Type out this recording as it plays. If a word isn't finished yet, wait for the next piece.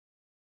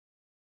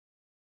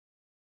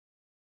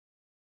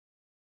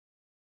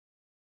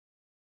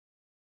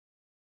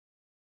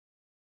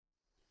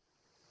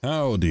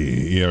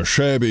Howdy, ihr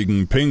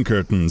schäbigen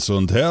Pinkertons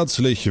und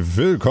herzlich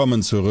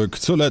willkommen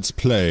zurück zu Let's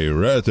Play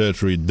Red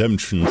Dead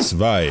Redemption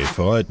 2.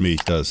 Freut mich,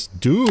 dass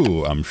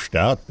du am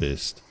Start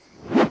bist.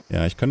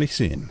 Ja, ich kann dich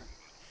sehen.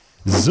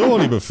 So,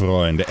 liebe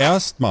Freunde,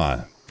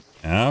 erstmal.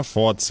 Ja,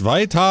 vor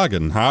 2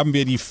 Tagen haben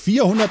wir die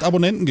 400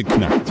 Abonnenten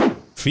geknackt.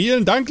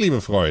 Vielen Dank,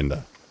 liebe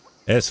Freunde.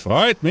 Es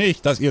freut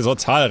mich, dass ihr so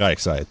zahlreich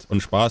seid und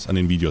Spaß an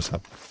den Videos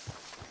habt.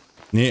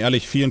 Nee,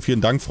 ehrlich, vielen,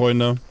 vielen Dank,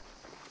 Freunde.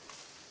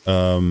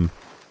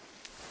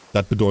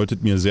 Das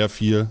bedeutet mir sehr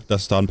viel,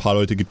 dass es da ein paar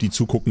Leute gibt, die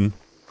zugucken.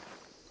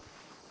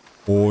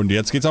 Und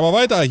jetzt geht's aber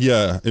weiter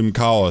hier im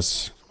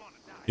Chaos.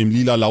 Im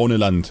lila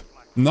Launeland.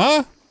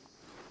 Na?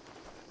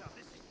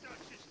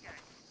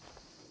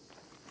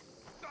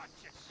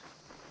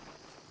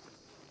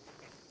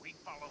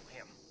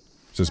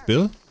 Ist das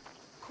Bill?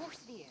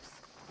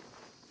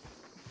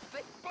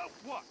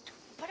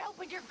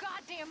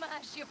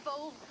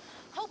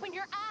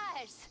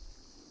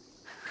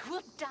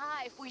 We'll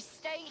die if we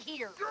stay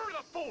here. You're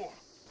the fool!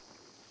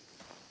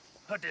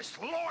 A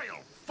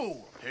disloyal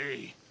fool!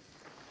 Hey,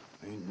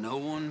 ain't no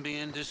one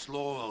being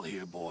disloyal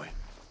here, boy.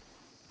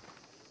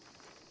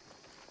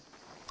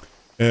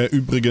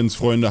 Übrigens,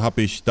 Freunde,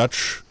 habe ich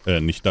Dutch,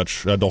 nicht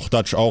Dutch, doch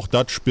Dutch auch,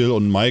 Dutch, Bill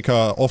und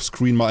Micah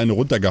offscreen mal eine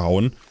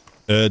runtergehauen.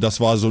 Das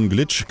war so ein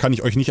Glitch, kann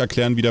ich euch nicht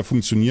erklären, wie der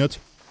funktioniert.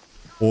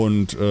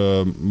 Und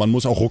man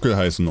muss auch Ruckel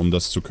heißen, um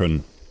das zu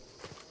können.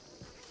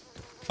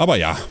 Aber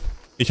ja.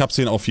 Ich hab's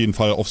denen auf jeden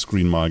Fall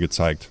offscreen mal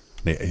gezeigt.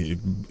 Nee,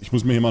 ich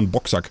muss mir hier mal einen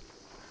Boxsack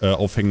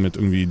aufhängen mit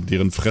irgendwie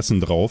deren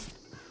Fressen drauf.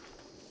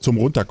 Zum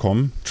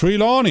Runterkommen.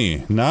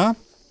 Trelawney, na?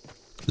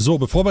 So,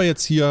 bevor wir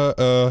jetzt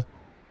hier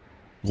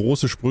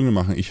große Sprünge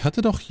machen. Ich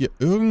hatte doch hier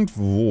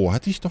irgendwo,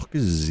 hatte ich doch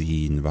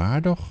gesehen, war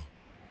doch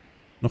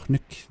noch eine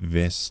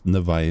Quest,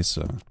 eine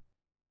weiße.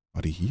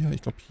 War die hier?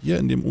 Ich glaube, hier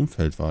in dem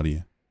Umfeld war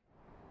die.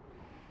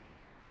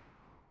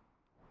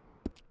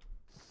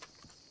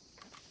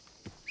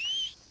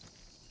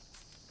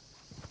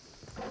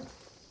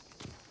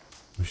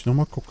 Muss ich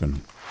nochmal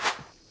gucken.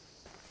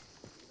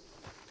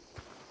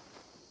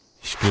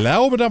 Ich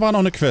glaube, da war noch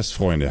eine Quest,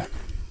 Freunde.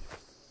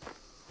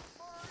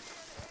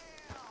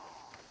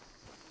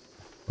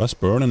 Was?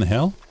 Burn in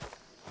Hell?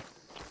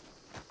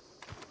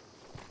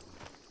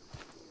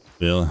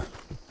 Bill,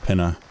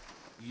 Penner.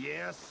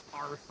 Yes,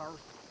 Arthur.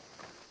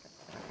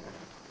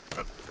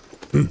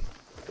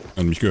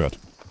 Hat mich gehört.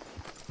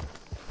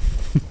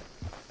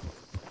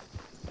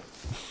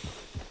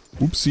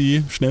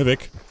 Upsi, schnell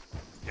weg.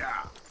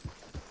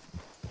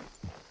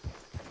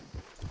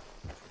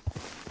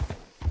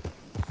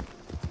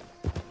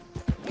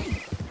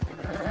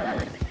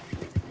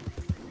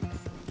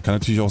 Kann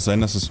natürlich auch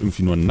sein, dass es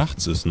irgendwie nur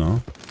nachts ist,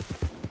 ne?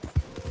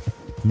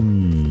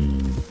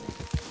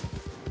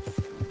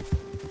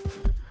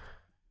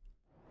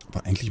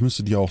 Aber eigentlich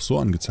müsste die auch so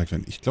angezeigt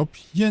werden. Ich glaube,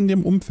 hier in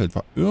dem Umfeld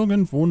war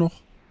irgendwo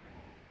noch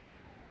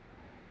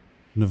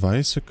eine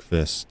weiße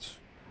Quest.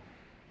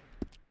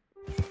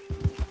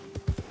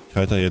 Ich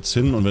halte da jetzt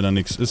hin und wenn da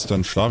nichts ist,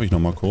 dann schlafe ich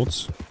nochmal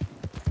kurz.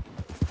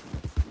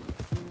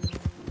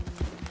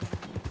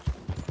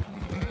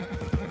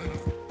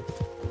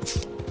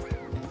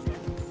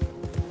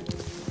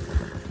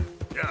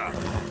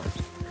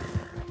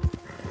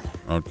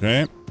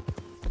 Okay.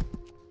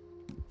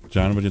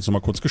 Dann wird jetzt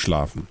nochmal kurz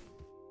geschlafen.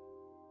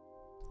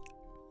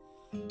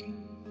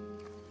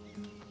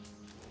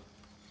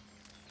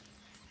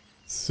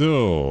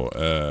 So,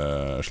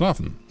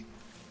 schlafen.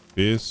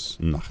 Bis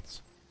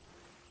nachts.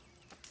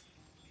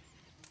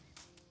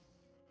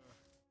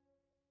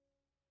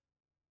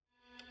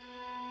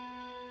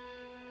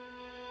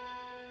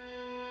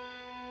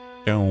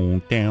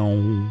 Down,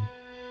 down.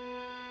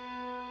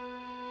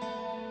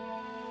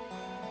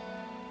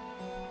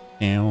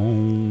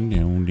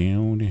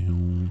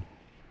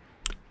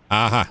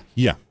 Aha,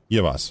 hier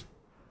war's.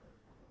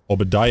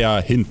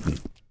 Obadiah hinten.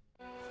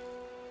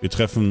 Wir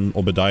treffen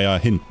Obadiah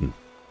hinten.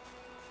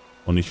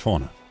 Und nicht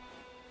vorne.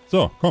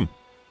 So, komm.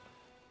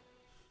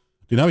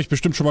 Den habe ich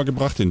bestimmt schon mal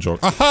gebracht, den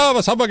Joke. Aha,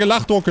 was haben wir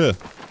gelacht, Ruckel?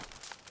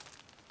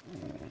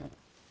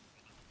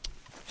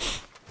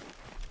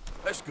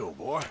 Let's go,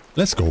 boy.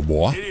 Let's go,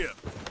 boy.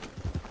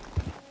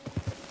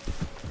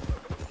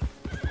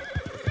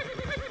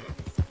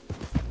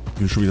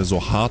 Ich bin schon wieder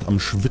so hart am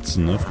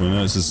Schwitzen, ne,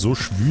 Freunde? Es ist so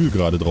schwül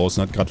gerade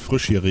draußen, hat gerade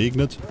frisch hier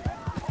regnet.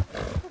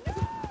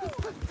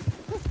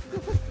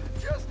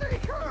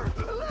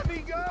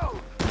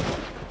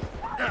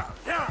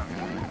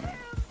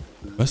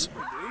 Was?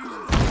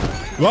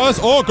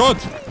 Was? Oh Gott!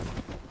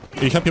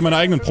 Ich habe hier meine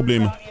eigenen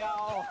Probleme.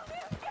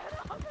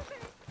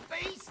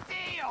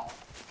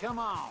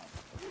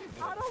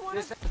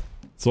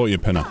 So, ihr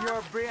Penner.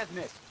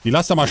 Die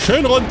lasst da mal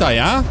schön runter,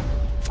 ja?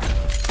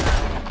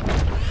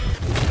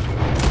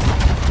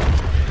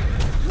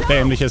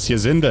 Dämliches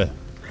Gesindel.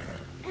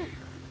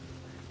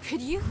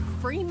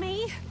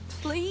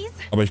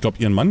 Aber ich glaube,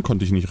 ihren Mann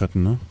konnte ich nicht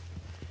retten, ne?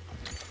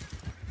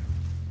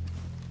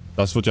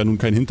 Das wird ja nun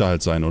kein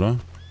Hinterhalt sein, oder?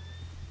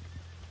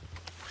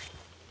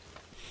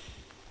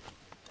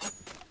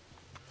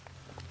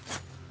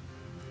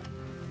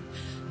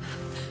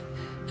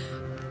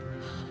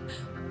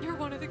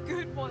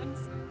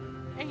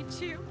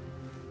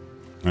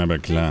 Aber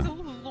klar. Thank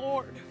the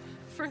Lord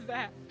for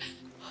that.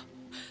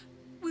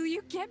 Will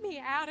you get me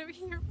out of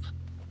here?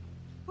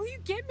 Will you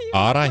get me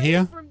Ada away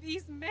hier? from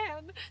these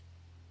men?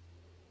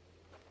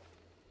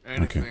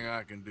 Anything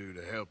I can do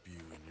to help you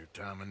in your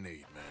time of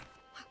need, man.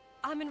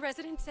 I'm in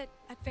residence at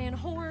Van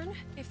Horn,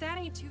 if that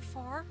ain't too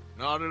far.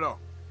 Not at all.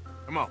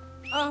 Come on.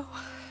 Oh,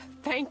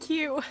 thank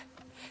you.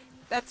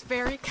 That's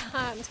very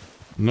kind.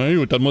 Na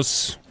gut, dann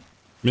muss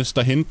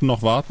Mr. hinten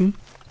noch warten.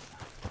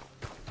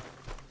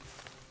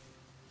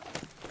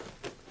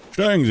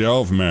 Steigen Sie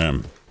auf,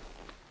 Ma'am.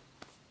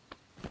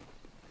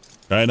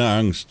 Keine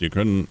Angst, der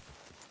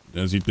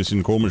sieht ein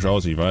bisschen komisch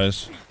aus, ich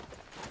weiß.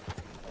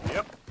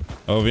 Yep.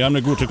 Aber wir haben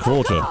eine gute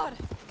Quote.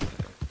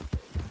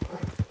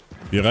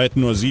 Wir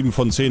reiten nur 7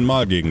 von 10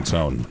 Mal gegen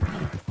Zaun.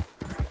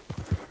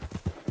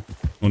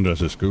 Und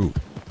das ist gut.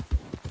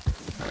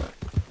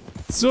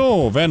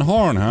 So, Van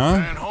Horn,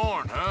 Van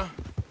Horn, huh?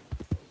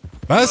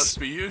 Was? Must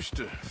be used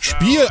to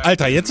Spiel,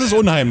 Alter, jetzt ist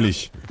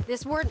unheimlich.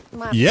 This weren't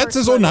my Jetzt first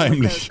ist run with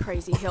unheimlich. those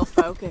crazy hill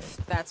folk, if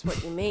that's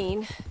what you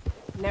mean.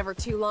 Never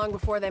too long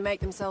before they make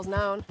themselves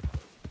known.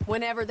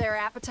 Whenever their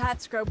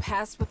appetites grow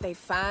past what they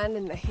find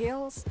in the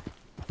hills.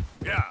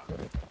 Yeah.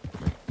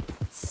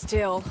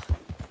 Still,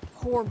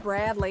 poor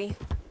Bradley.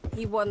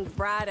 He wasn't the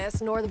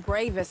brightest nor the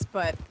bravest,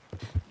 but...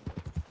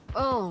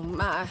 Oh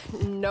my,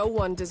 no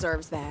one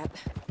deserves that.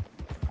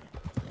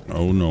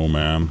 Oh no,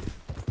 ma'am.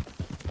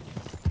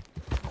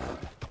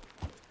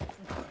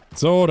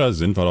 So, da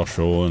sind wir doch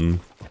schon.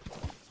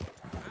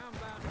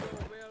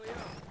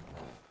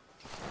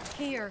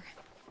 Here,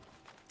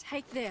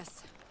 take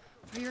this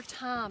for your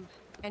time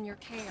and your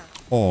care.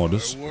 Oh,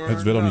 das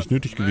wäre doch nicht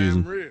nötig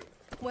gewesen.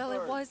 Well,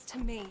 it was to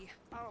me.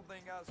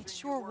 It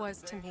sure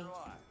was to me.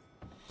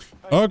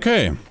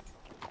 Okay.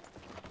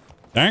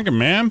 Danke,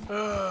 ma'am.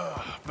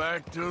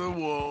 Back to the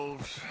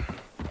wolves.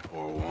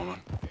 Poor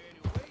woman.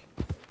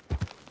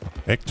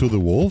 Back to the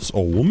wolves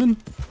or woman?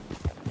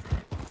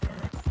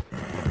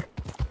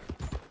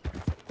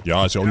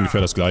 Ja, ist ja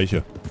ungefähr das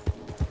gleiche.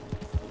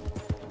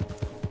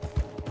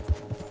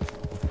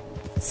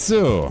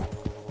 So.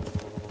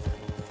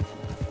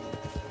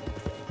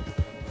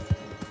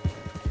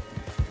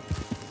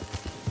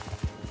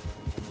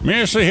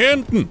 Mir ist sie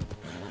hinten.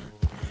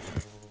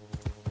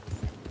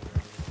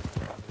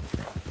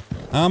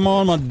 I'm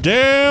on my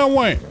damn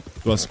way.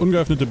 Du hast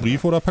ungeöffnete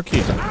Briefe oder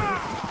Pakete.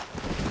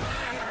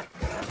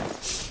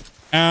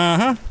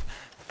 Aha.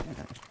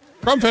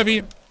 Komm,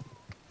 Pfeffi.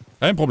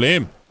 Kein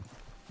Problem.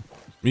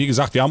 Wie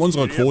gesagt, wir haben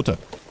unsere Quote.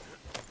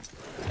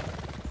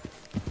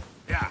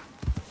 Ja.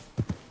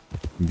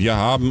 Wir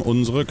haben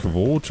unsere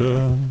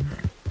Quote.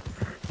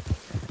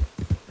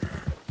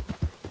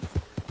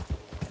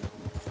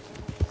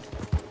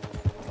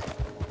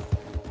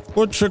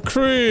 Butcher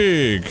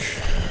Creek.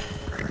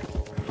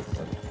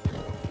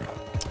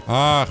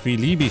 Ach, wie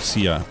liebe ich's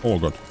hier. Oh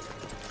Gott.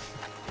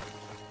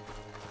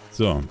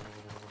 So.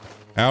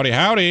 Howdy,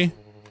 howdy.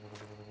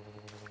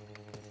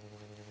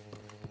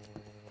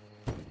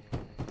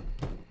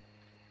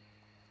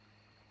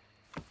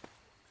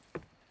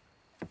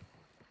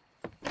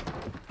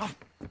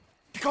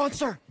 Be gone,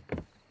 sir.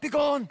 Be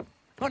gone.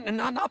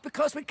 Not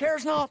because we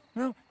cares not.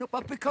 No,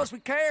 but because we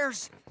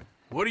cares.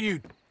 What are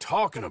you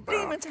talking about?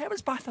 Demons have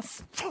us by the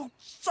throat,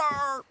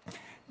 sir.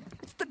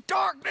 It's the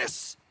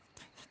darkness.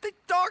 The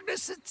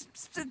darkness,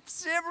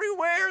 it's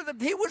everywhere.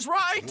 He was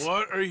right.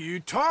 What are you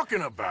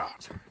talking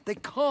about? They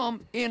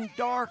come in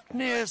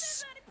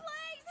darkness.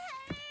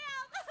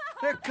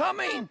 They're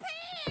coming.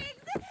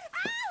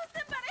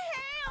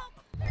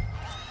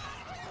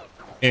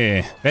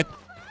 Was?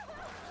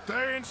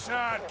 Stay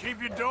inside.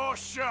 Keep your door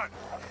shut.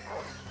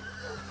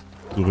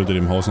 Suche hinter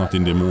dem Haus nach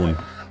den Dämonen.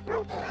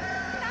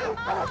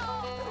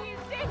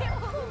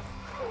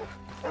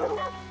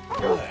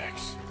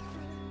 Relax.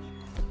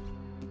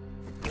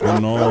 Oh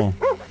no.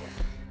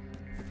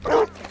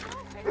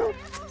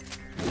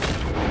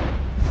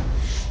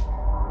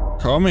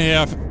 Komm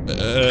her,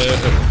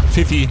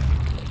 Pfiffi.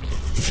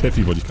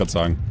 Pfeffi wollte ich gerade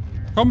sagen.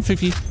 Komm,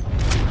 Pfiffi.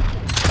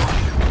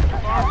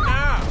 Off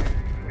now.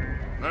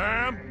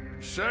 Ma'am,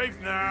 safe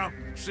now.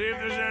 See if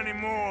there's any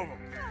more of them.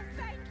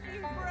 Thank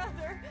you,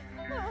 brother.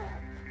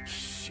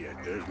 Shit,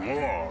 there's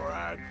more, all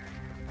right.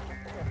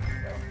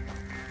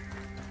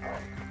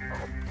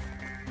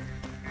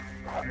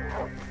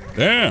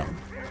 Damn.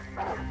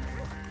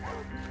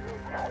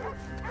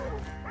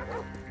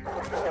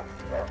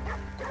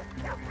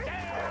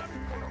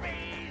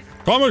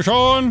 Komme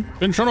schon,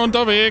 bin schon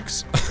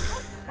unterwegs.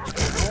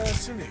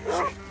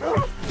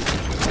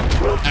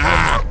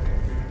 Ah.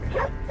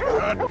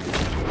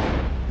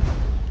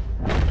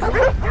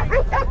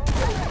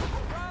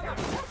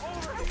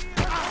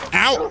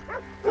 Au.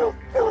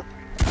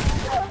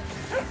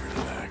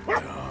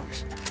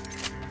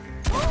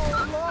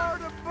 Oh,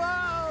 Lord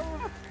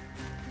above.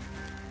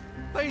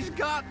 They's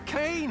got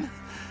Cain.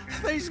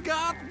 They's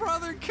got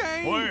Brother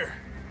Cain. Where?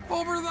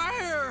 Over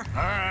there.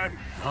 All right,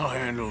 I'll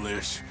handle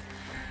this.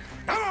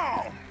 Come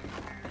on!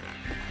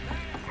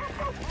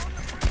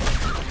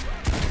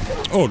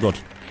 Oh Gott.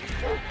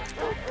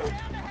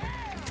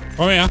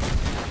 Komm her.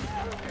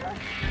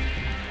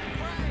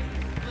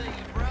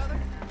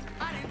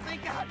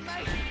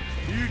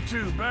 You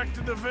two, back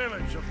to the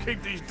village. I'll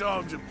keep these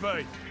dogs at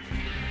bay.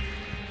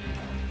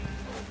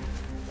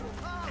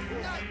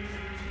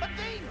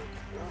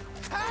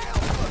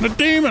 Eine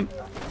Demon!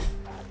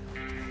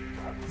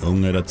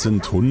 Junge, das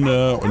sind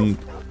Hunde und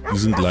die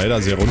sind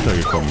leider sehr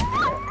runtergekommen.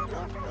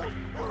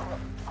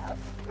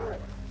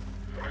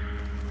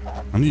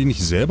 Haben die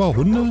nicht selber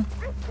Hunde?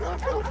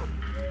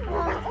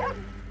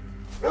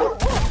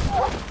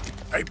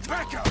 Hey,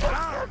 back up!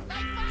 Now.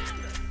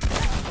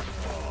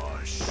 Oh,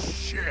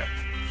 shit.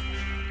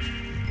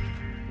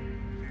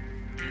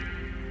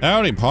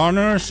 Howdy,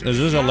 partners. Is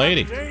this a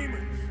lady? Demons.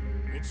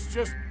 It's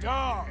just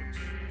dogs.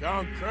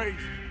 Gone crazy.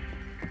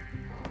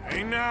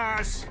 Ain't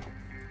nice.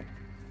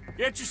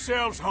 Get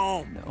yourselves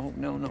home.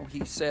 No.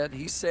 He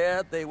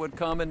said they would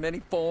come in many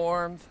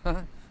forms.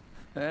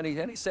 And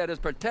he said his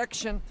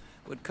protection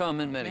would come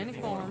in many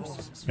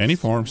forms. Many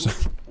forms.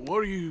 What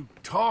are you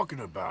talking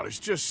about? It's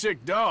just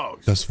sick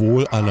dogs. Das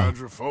Wohl aller.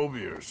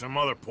 Hydrophobia or some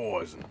other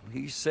poison.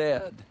 He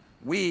said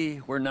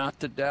we were not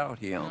to doubt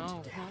him.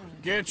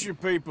 Get your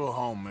people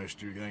home,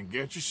 mister. Then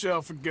get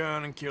yourself a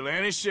gun and kill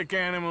any sick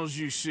animals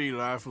you see.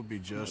 Life will be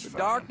just fine.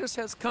 Darkness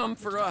has come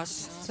for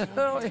us.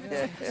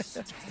 Darkness.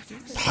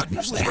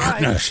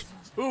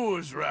 Who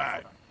was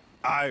right?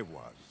 I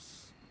was.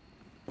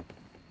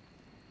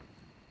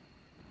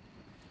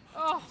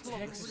 Oh,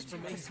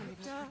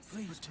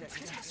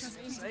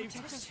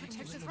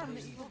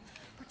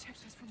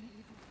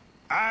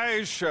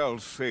 I shall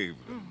save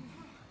them.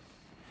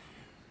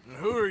 And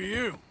who are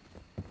you?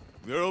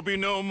 There'll be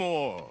no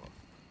more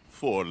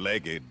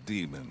four-legged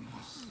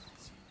demons.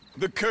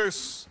 The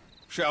curse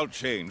shall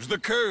change. The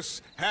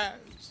curse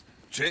has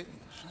changed.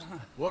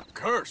 What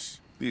curse?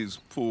 These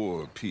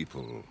poor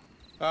people.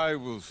 I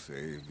will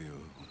save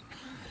you.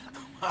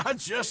 I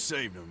just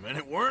saved him, and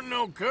it weren't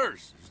no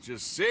curse. It's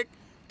just sick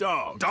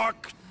dogs.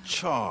 Dark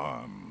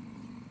charms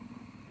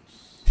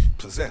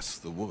possess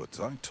the woods.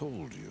 I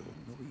told you.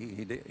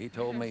 He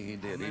told me he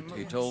did.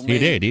 He told me.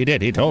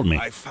 He told me.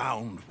 I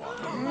found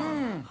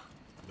one.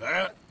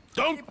 That?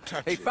 Don't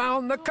touch He it.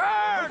 found the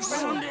curse.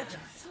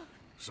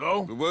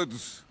 So? The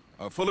woods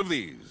are full of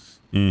these.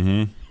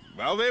 Mhm.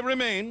 While they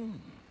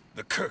remain,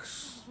 the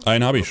curse.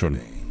 Einen habe ich schon.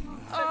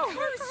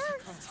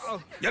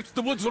 Yet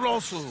the woods are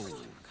also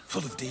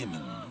full of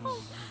demons.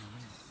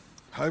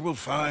 I will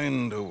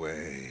find a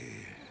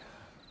way.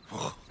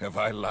 Oh, have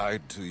I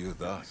lied to you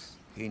thus?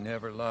 He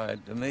never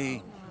lied to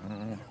me.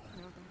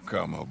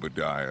 Come,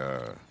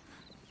 Obadiah.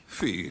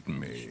 Feed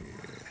me.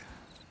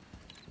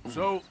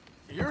 So,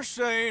 you're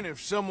saying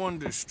if someone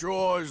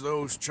destroys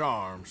those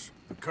charms,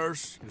 the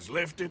curse is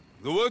lifted?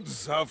 The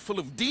woods are full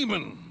of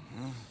demons.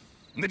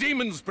 And the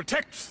demons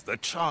protect the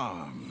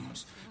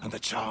charms. And the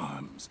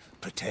charms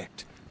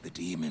protect the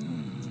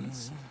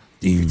demons.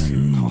 It's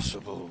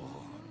impossible.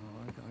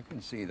 I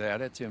can see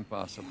that. It's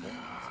impossible.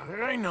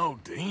 There ain't no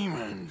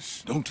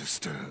demons. Don't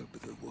disturb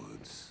the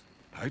woods.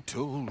 I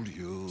told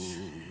you.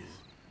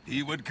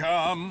 He would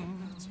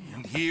come,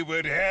 and he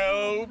would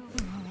help,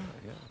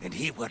 and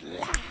he would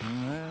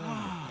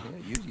laugh.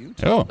 You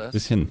Oh, told us.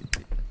 bisschen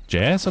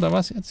Jazz oder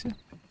was jetzt hier?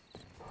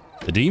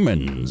 The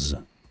Demons.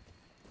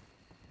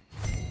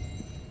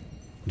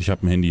 Ich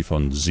habe ein Handy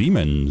von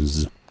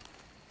Siemens.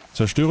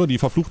 Zerstöre die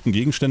verfluchten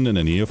Gegenstände in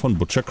der Nähe von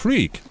Butcher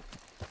Creek.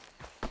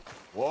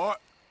 What?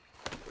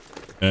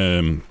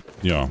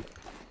 Ja.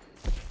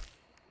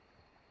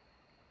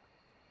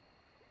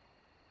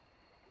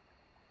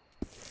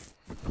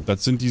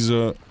 Das sind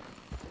diese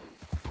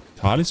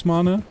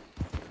Talismane.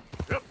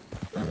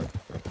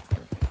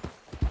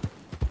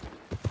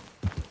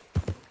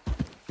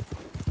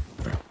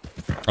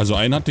 Also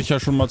einen hatte ich ja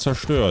schon mal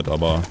zerstört,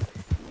 aber...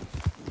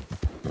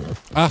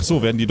 Ach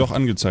so, werden die doch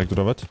angezeigt,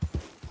 oder was?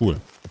 Cool.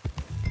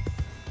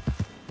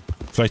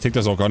 Vielleicht hängt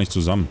das auch gar nicht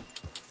zusammen.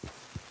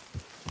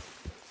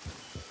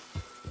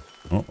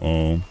 Oh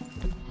oh.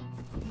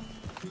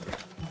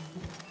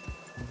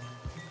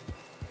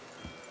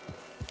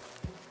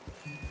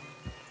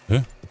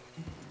 Hä?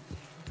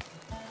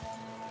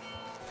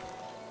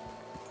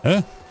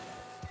 Hä?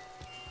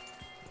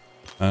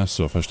 Ach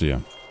so,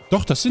 verstehe.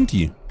 Doch, das sind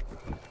die.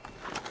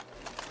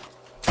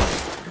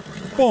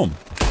 Boom.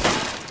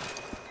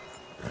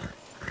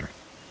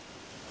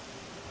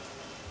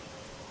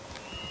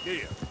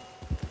 Here.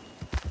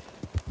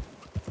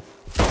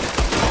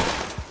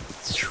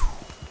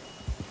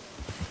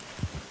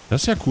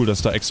 Das ist ja cool,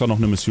 dass da extra noch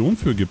eine Mission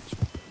für gibt.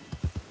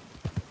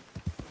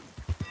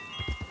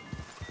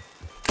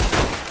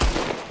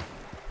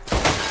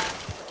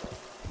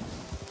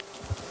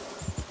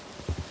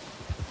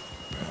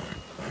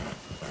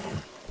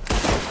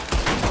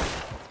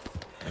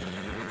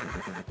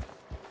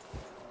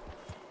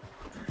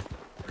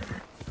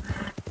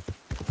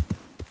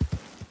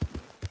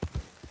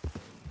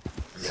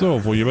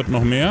 So, wo hier wird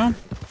noch mehr?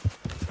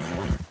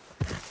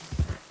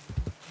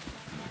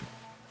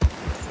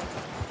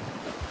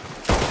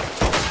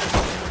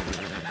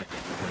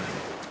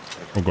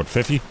 Oh Gott,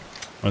 Pfeffi.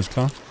 Alles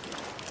klar.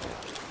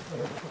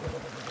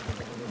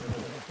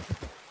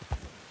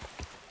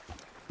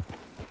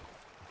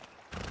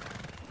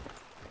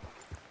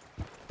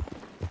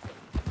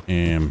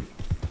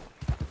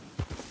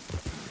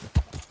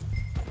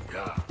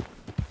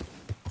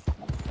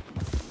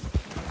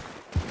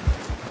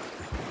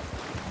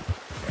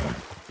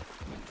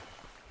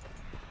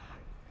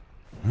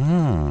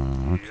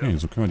 Okay,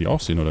 so können wir die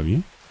auch sehen, oder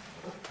wie?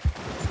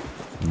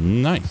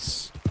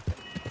 Nice.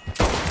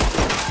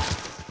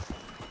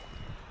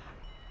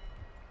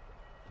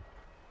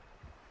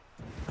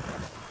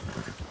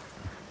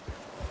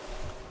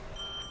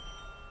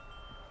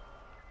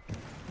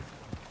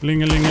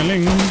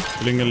 Klingelingeling,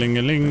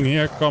 klingelingeling,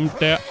 hier kommt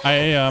der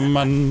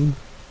Eiermann.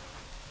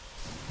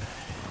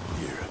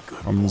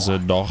 Kommen sie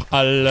doch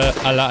alle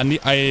an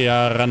die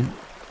Eier ran.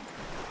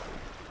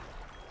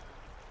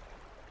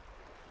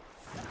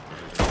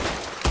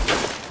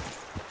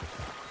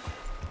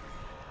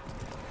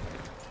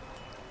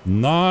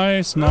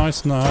 Nice,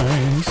 nice,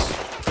 nice.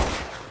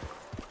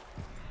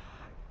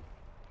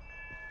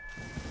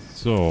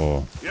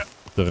 So.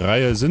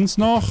 3 sind's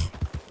noch.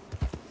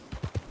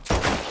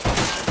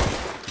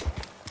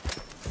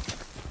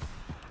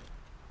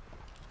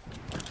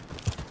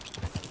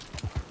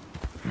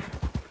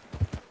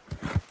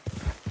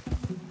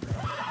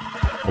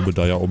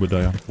 Obadiah,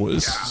 Obadiah. Wo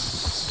ist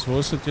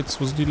es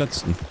jetzt? Wo sind die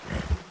letzten?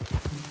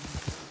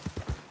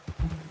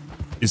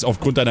 Ist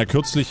aufgrund einer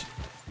kürzlich...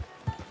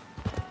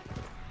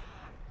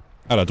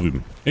 Ah, da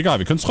drüben. Egal,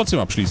 wir können es trotzdem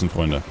abschließen,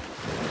 Freunde.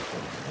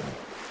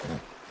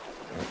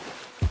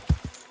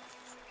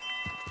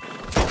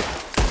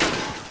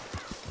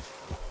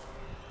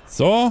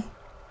 So.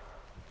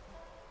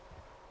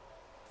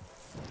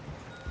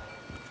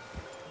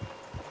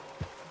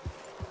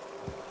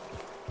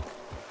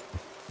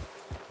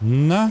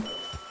 Na?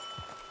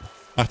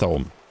 Ach, da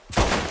oben.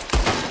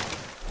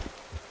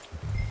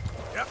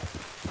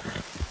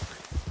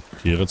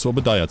 Kehre zu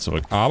Obadiah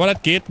zurück. Aber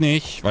das geht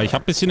nicht, weil ich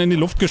habe ein bisschen in die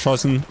Luft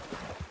geschossen.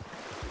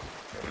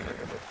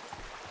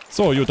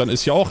 So, gut, dann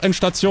ist hier auch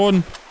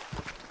Endstation.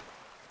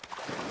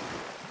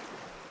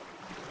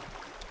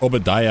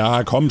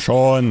 Obadiah, komm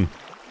schon.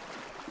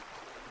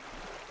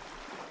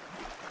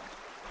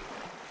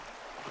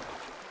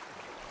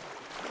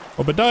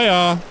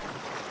 Obadiah.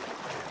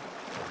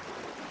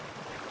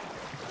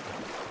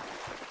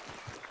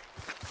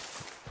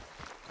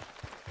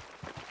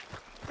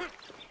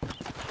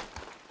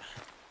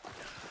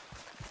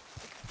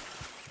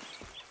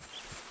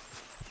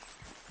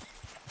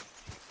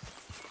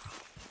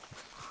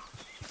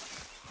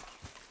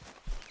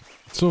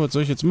 So, was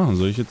soll ich jetzt machen?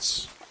 Soll ich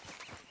jetzt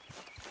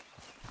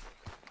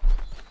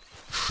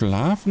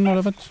schlafen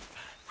oder was?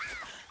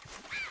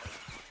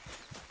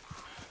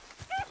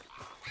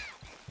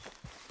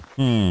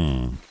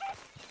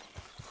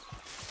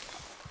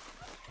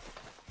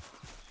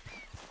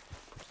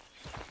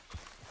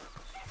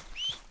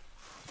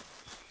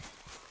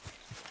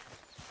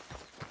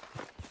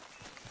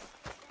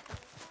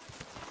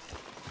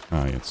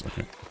 Ah, jetzt,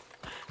 okay.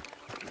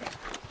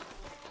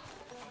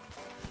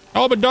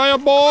 Obadiah,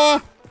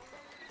 boah!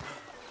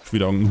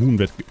 Wieder irgendein Huhn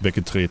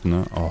weggetreten,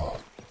 ne? Oh.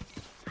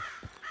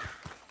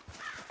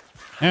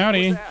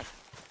 Howdy.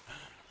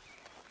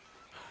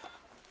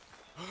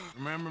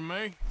 Remember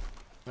me?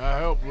 I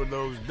helped with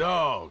those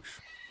dogs.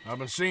 I've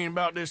been seeing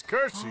about this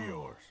curse of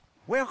yours.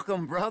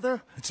 Welcome,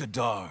 brother. It's a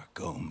dark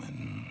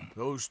omen.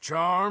 Those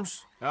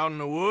charms out in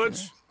the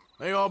woods,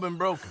 they all been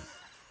broken.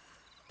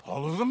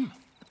 All of them?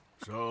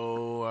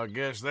 So I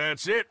guess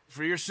that's it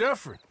for your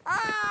suffering.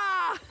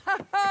 Ah!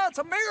 It's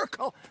a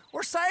miracle.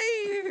 We're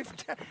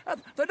saved.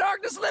 The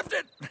darkness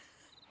lifted.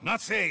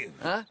 Not saved.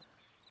 Huh?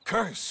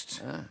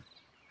 Cursed.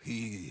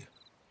 He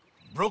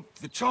broke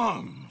the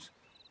charms.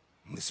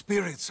 The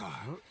spirits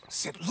are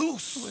set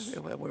loose.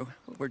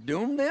 We're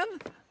doomed then?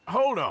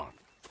 Hold on.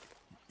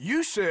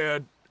 You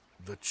said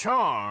the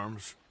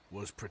charms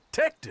was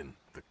protecting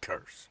the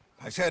curse.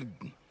 I said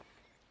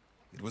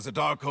it was a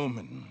dark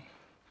omen.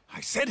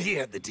 I said he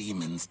had the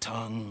demon's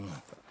tongue.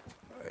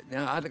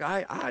 Now,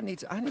 I need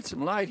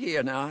some light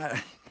here. Now,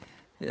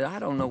 I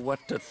don't know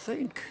what to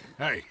think.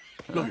 Hey,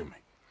 look at me.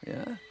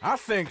 Yeah? I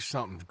think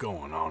something's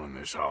going on in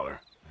this holler.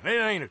 And it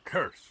ain't a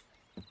curse.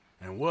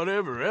 And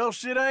whatever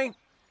else it ain't,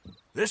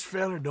 this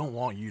fella don't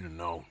want you to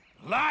know.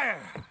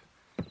 Liar!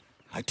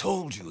 I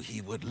told you he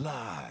would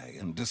lie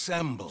and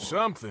dissemble.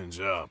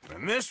 Something's up,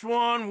 and this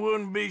one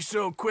wouldn't be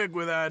so quick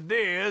with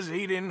ideas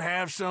he didn't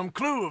have some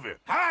clue of it.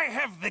 I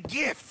have the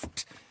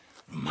gift.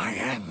 My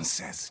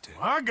ancestor.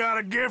 I got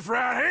a gift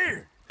right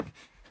here.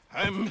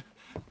 I'm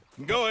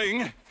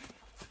going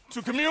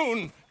to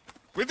commune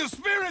with the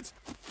spirits.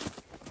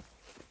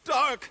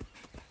 Dark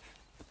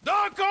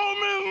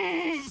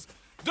omens!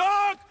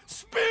 Dark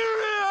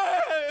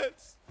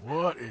spirits!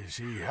 What is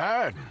he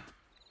hiding?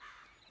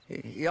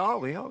 He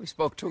always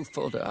spoke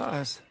truthful to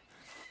us.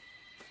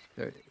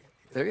 There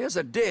is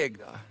a dig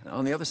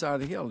on the other side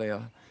of the hill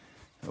there.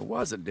 There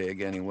was a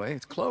dig anyway.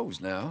 It's closed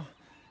now.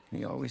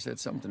 He always said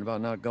something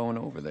about not going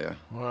over there.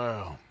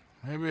 Well,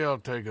 maybe I'll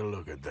take a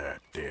look at that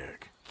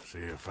dig. See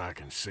if I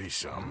can see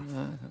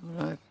something.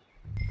 All right.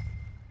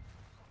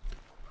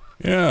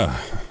 Yeah,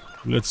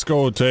 let's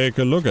go take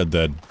a look at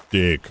that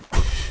dig.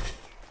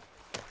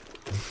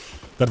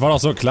 Das war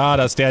doch so klar,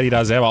 dass der die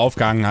da selber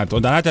aufgehangen hat.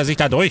 Und dann hat er sich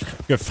da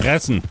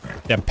durchgefressen.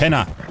 Der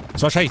Penner.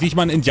 Ist wahrscheinlich nicht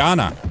mal ein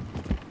Indianer.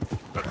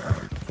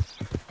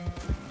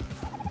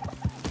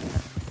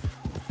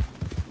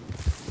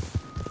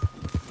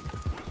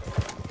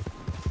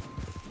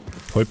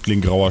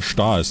 Häuptling grauer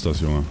Star ist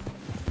das, Junge.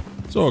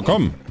 So,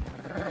 komm.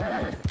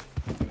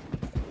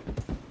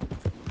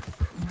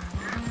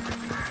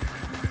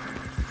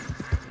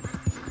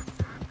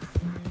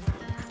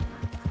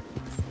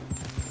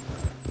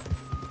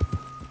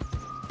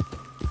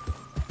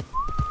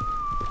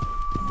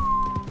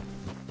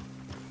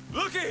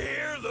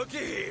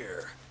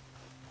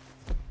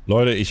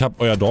 Leute, ich hab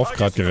euer Dorf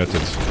gerade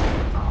gerettet.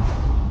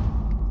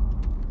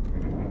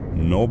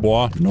 No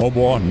boah, no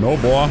boah, no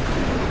boah.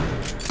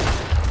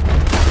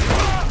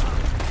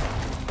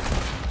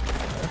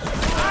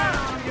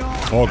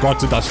 Oh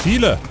Gott, sind das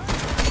viele.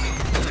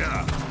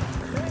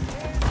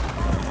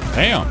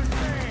 Damn.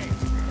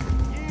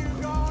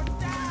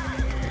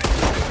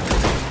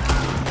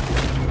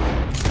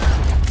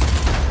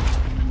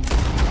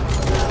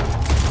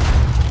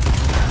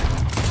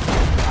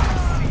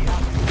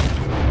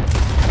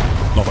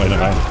 Noch eine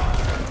rein.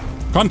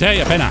 Kommt her,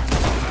 ihr Penner.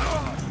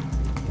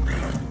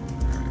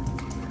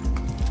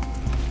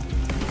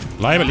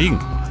 Bleibe liegen.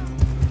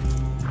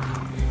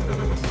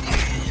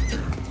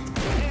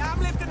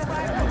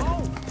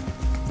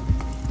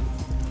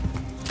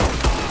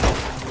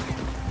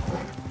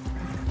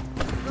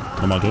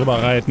 Nochmal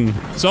drüber reiten.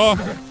 So.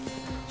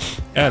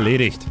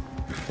 Erledigt.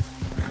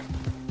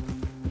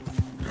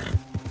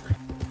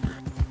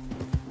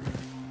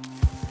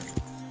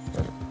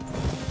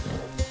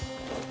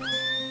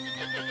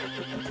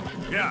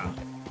 Ja.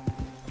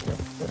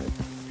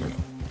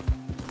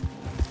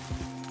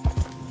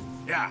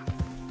 Ja.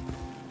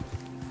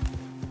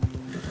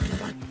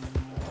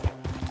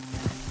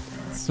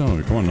 So,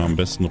 wie kommen wir da am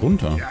besten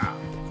runter? Ja.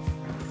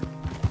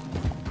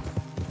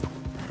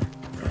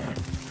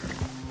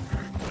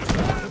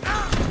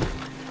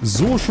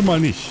 So schon mal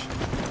nicht.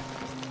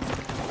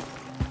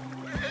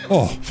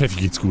 Oh,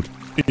 Pfeffi geht's gut.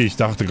 Ich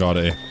dachte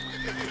gerade,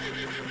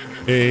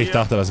 ey. Ich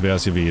dachte, das wäre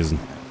es gewesen.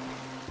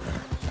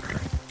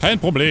 Kein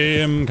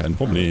Problem, kein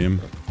Problem.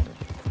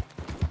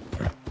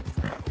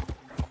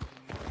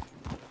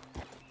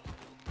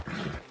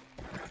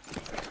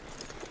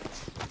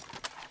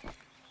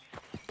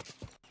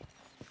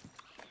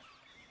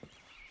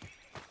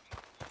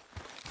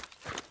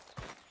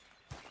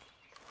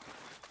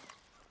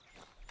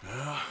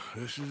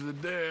 This is a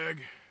dig.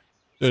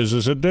 This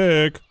is a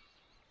dig.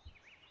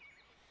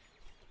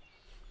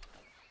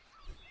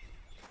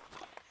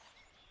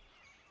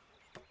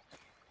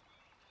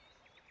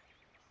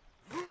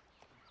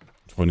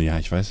 Freunde, ja,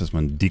 ich weiß, dass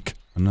man dick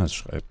anders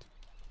schreibt.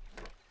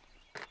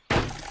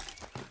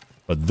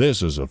 But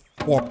this is a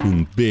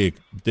fucking big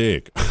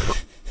dick.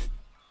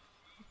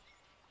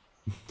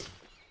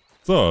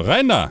 So,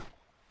 rein da.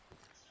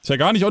 Ist ja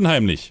gar nicht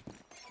unheimlich.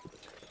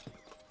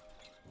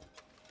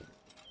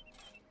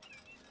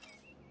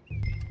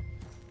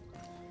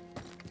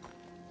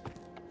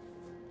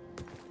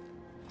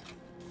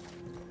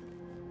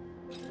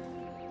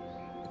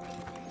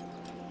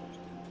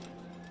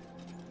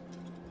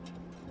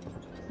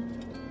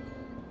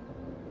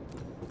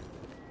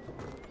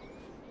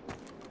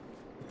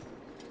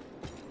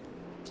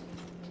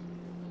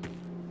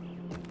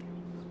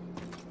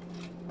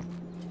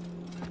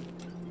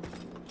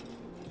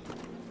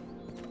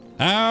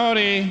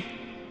 Howdy.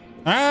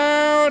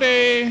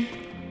 Howdy.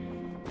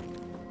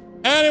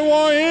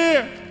 Anyone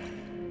here?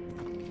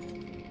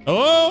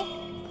 Hello?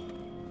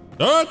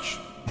 Dutch?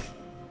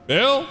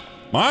 Bill?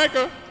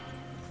 Micah?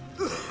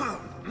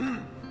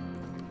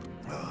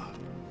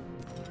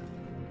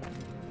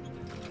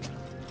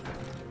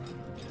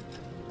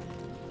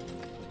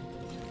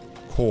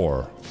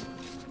 Core.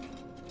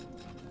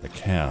 The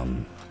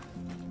Kern.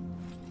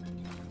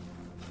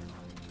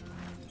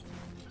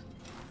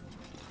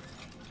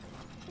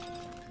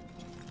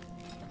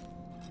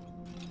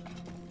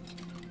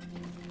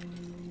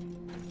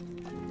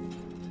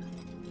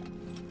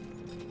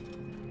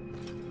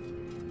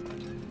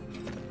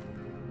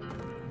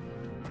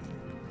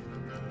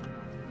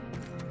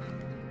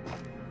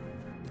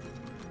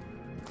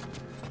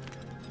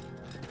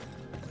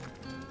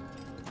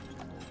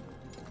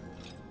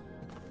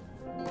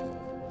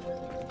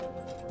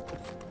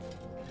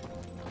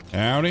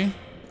 Howdy.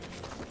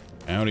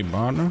 Howdy,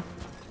 Partner.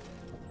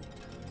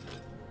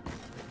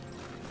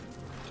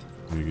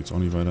 Hier geht's auch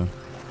nicht weiter.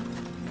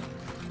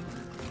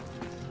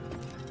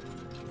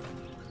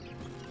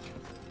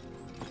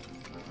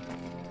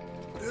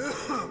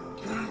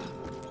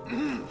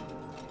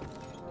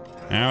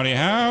 Howdy,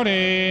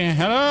 howdy.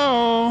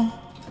 Hello.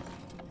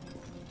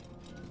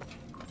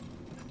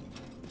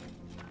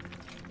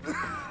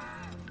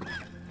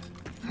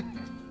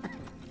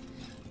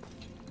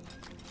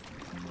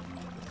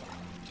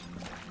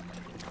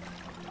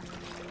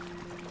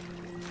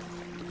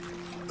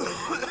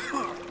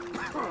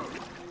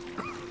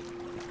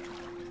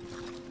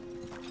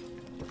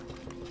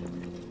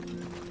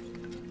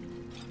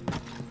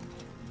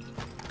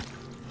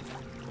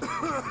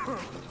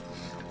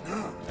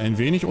 Ein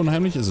wenig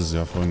unheimlich ist es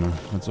ja, Freunde.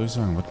 Was soll ich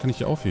sagen? Was kann ich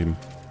hier aufheben?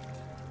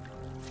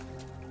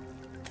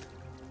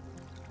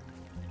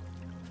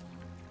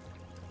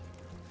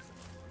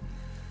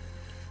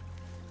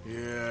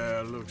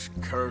 Yeah, looks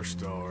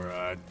cursed, all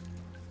right.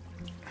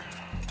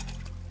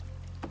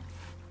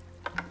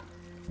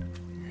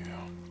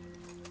 Yeah.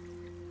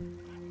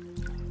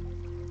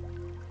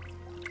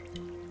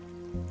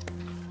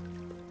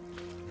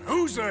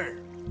 Who's there?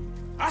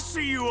 I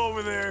see you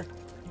over there.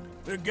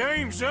 The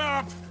game's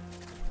up.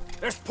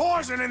 There's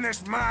poison in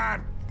this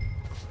mine.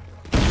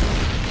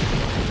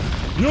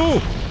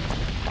 Jo!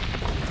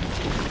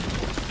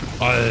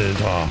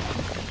 Alter!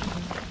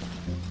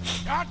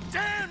 God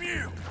damn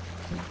you!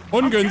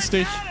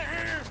 Ungünstig!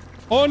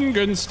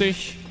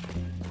 Ungünstig!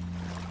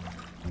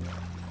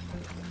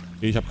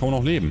 Ich habe kaum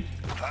noch Leben.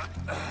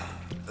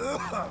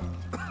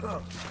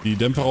 Die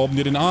Dämpfer rauben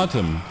dir den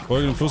Atem.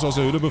 Folge dem Fluss aus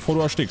der Höhle, bevor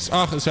du erstickst.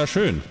 Ach, ist ja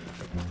schön.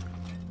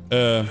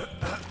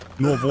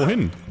 Nur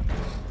wohin?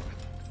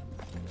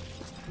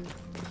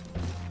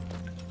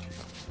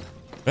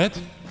 Was?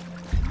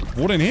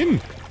 Wo denn hin?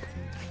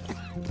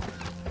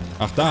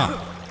 Ach,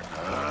 da.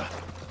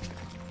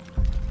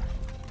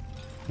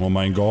 Oh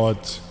mein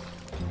Gott.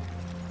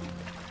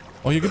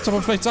 Oh, hier gibt's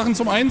aber vielleicht Sachen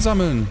zum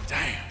Einsammeln.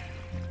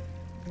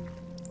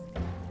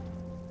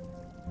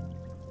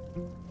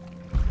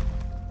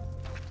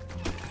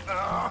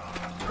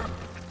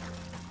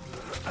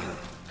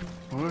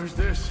 Where's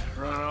this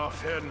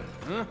runoff heading,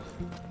 huh?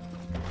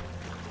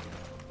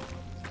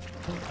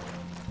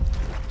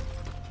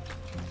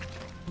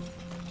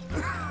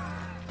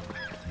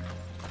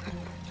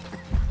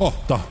 Oh,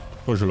 da.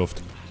 Frische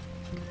Luft.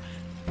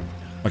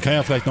 Man kann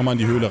ja vielleicht nochmal in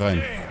die Höhle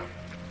rein.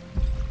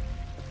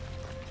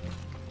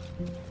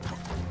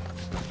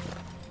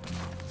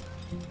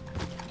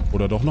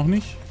 Oder doch noch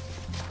nicht?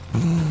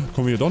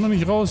 Kommen wir hier doch noch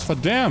nicht raus?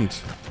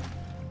 Verdammt!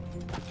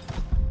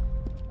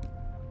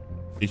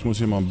 Ich muss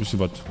hier mal ein bisschen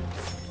was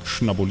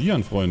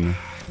schnabulieren, Freunde.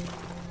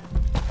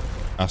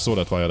 Ach so,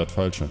 das war ja das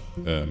Falsche.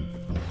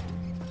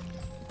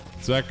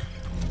 Zack.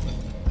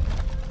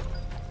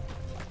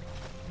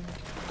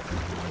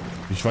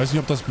 Ich weiß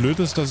nicht, ob das blöd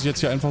ist, dass ich jetzt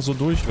hier einfach so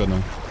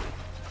durchrenne.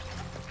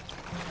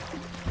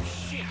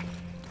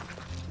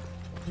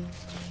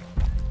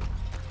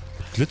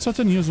 Was glitzert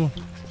denn hier so?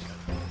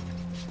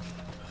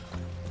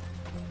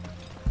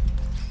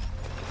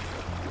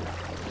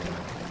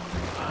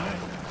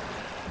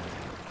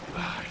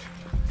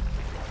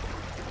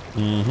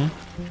 Mhm.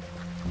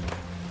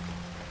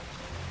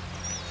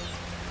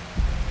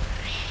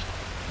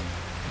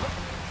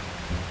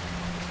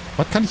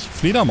 Was kann ich?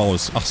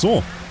 Fledermaus. Ach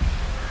so.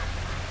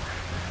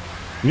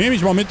 Nehme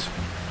ich mal mit.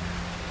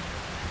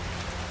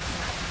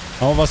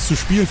 Aber was zu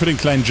spielen für den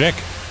kleinen Jack.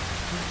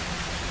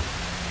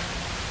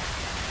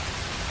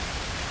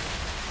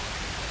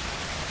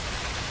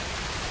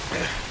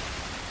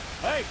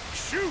 Hey,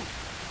 shoot!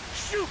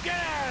 Shoot, get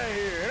out of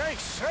here! It ain't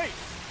safe!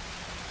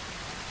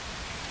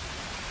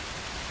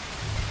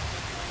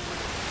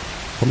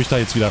 Komme ich da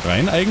jetzt wieder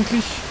rein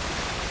eigentlich?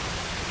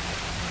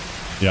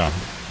 Ja.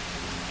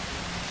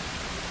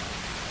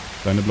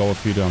 Kleine blaue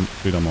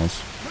Fledermaus.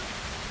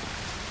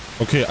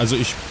 Okay, also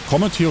ich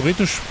komme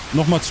theoretisch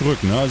nochmal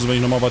zurück, ne? Also wenn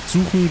ich nochmal was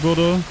suchen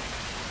würde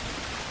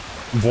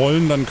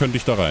wollen, dann könnte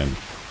ich da rein.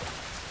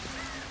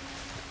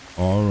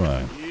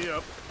 Alright.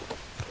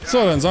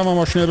 So, dann sagen wir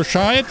mal schnell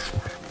Bescheid.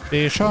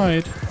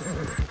 Bescheid.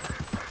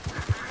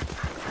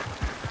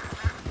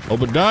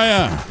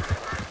 Obadiah.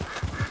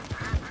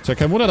 Ist ja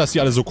kein Wunder, dass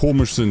die alle so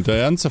komisch sind.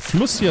 Der ganze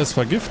Fluss hier ist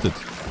vergiftet.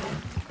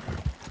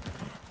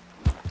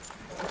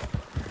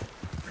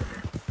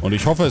 Und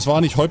ich hoffe, es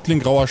war nicht Häuptling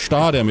Grauer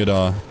Star, der mir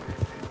da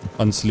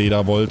ans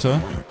Leder wollte.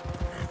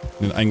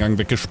 Den Eingang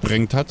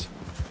weggesprengt hat.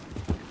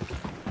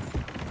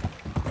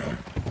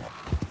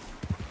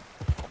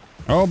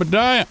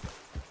 Obadiah.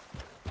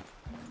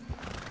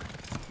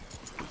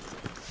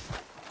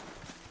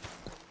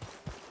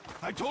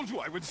 I told you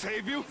I would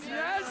save you.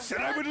 Yes. Said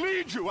I would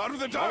lead you out of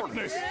the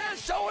darkness.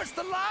 Yes, show us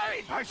the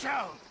light! I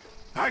shall.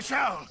 I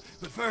shall.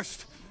 But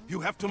first,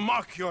 you have to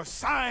mark your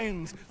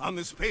signs on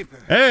this paper.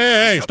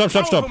 Hey, stopp,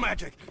 stopp, stopp.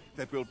 Magic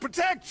that will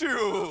protect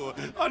you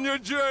on your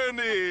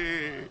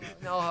journey.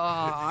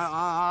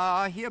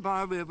 I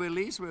hereby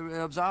release,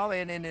 absolve,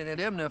 and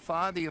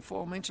indemnify the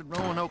aforementioned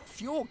Roanoke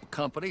Fuel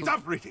Company.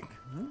 Stop reading.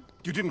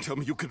 You didn't tell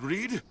me you could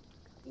read.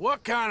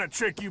 What kind of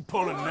trick you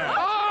pulling now?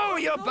 Oh,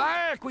 you're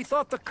back! We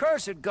thought the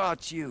curse had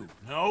got you.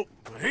 Nope,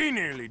 but he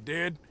nearly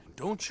did.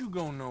 Don't you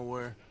go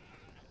nowhere.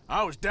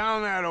 I was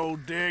down that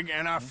old dig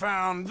and I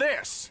found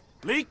this,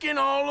 leaking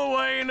all the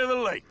way into the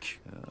lake.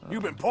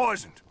 You've been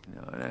poisoned.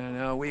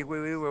 No, we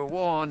were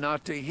warned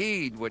not to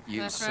heed what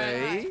you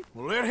say.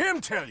 Well, let him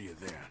tell you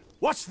then.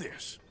 What's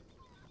this?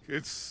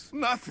 It's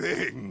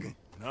nothing.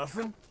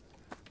 Nothing?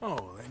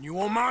 Oh, then you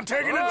won't mind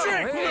taking a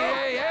drink.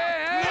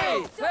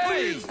 Hey!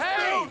 Please,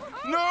 no!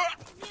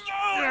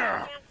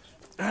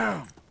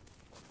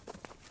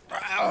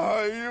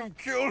 You've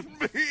killed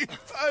me.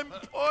 I'm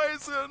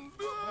poisoned.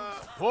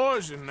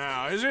 Poison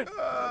now, is it?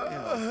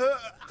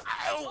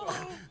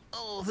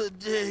 Oh, the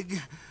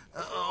dig.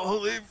 All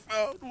they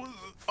found was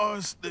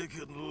arsenic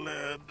and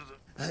lead.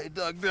 They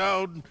dug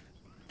down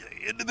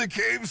into the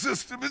cave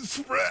system and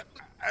spread.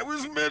 I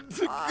was meant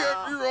to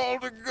get you all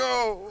to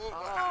go.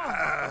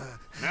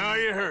 Now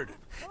you heard it.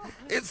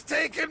 It's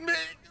taken me.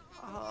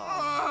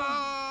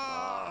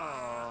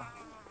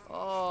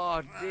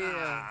 Oh,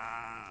 dear.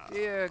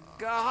 Dear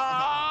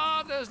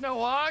God, there's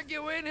no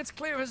arguing. It's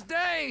clear as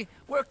day.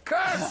 We're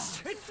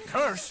cursed.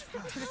 Curse?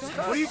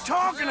 What are you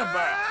talking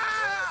about?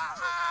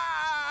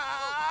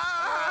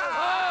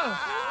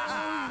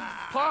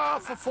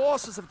 Powerful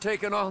forces have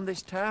taken on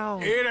this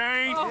town. It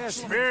ain't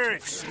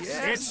spirits.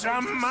 It's a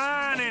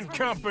mining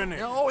company.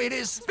 No, it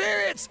is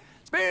spirits.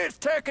 Spirits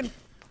taken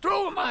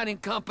through a mining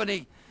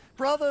company.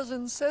 Brothers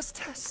and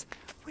sisters,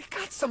 we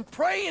got some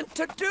praying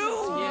to do.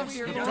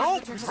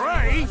 Don't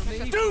pray.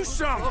 Do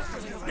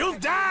something. You'll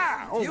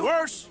die, or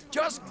worse.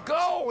 Just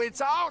go.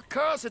 It's our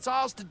curse. It's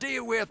ours to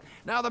deal with.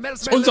 Now the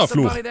medicine Unser list of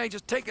Fluch. money there.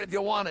 Just take it if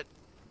you want it.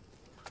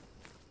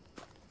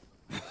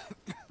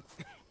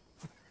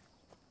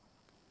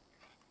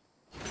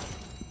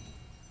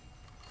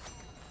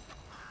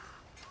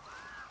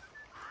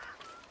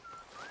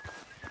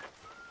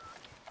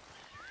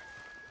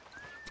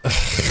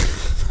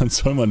 Was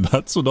soll man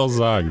dazu doch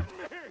sagen?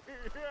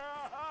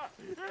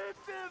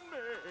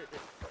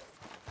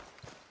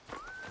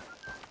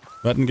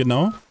 Was denn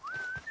genau?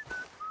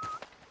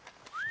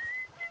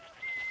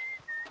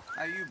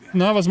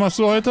 Na, was machst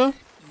du heute?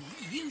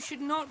 You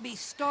should not be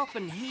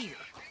stopping here.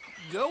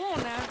 Go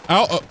on now.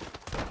 Au,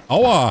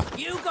 aua!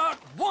 You got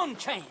one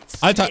chance.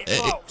 Alter, Get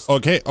close.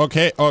 okay.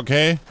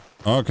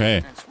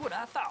 That's what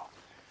I thought.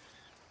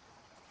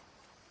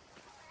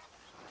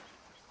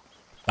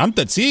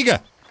 Verdammte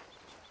Ziege!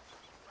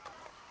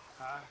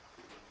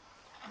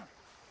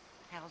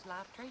 How's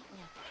life treating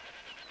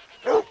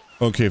you?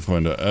 Okay,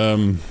 Freunde,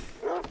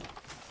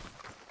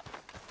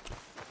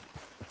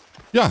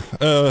 ja,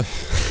 da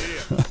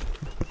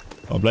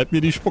bleibt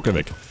mir die Spucke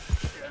weg.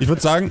 Ich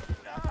würde sagen...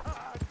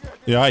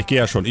 Ja, ich gehe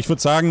ja schon. Ich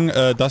würde sagen,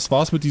 das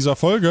war's mit dieser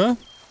Folge.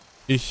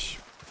 Ich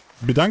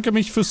bedanke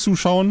mich fürs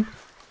Zuschauen.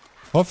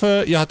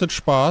 Hoffe, ihr hattet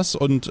Spaß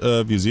und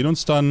wir sehen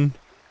uns dann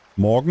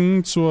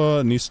morgen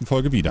zur nächsten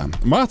Folge wieder.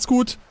 Macht's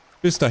gut.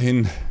 Bis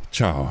dahin.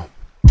 Ciao.